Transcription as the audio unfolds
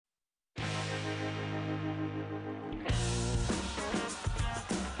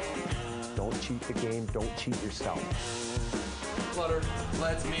cheat the game, don't cheat yourself. Clutter,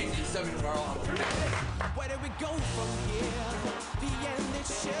 let's make it 7 tomorrow. Where do we go from here? The end is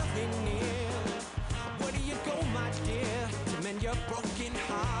surely near. Where do you go, my dear, to mend your broken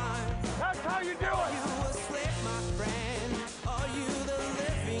heart? That's how you do it! Are you asleep, my friend? Are you the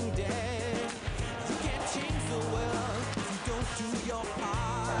living dead? You can't change the world if you don't do your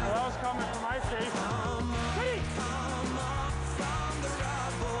part. That was coming from my face. Come up from the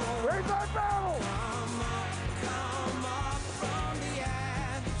rubble. Where's our battle? Come up from the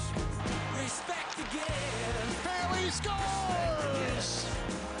ash. Respect again. Bailey scores!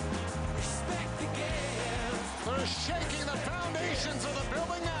 Respect again. They're shaking the foundations of the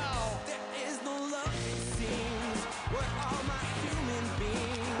building now. There is no love, it seems. We're all my human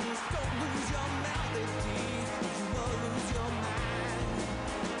beings. Don't lose your melody. You will lose your mind.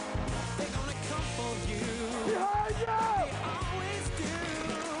 They're gonna come for you. Behind you! They always do.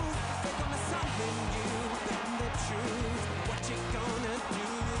 They're gonna summon you. Bend the truth. What you gonna do?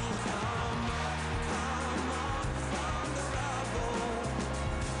 Come up from the rubble.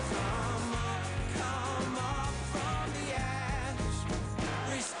 Come up from the ash.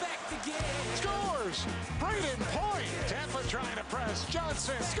 Respect again. Scores! Braden Point! Tampa trying to press.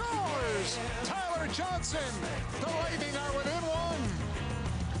 Johnson scores! Tyler Johnson! The Lightning are within one.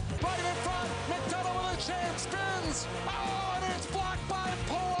 Right in front, McDonough with a chance, spins! Oh, and it's blocked by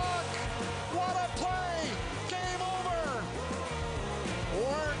Point!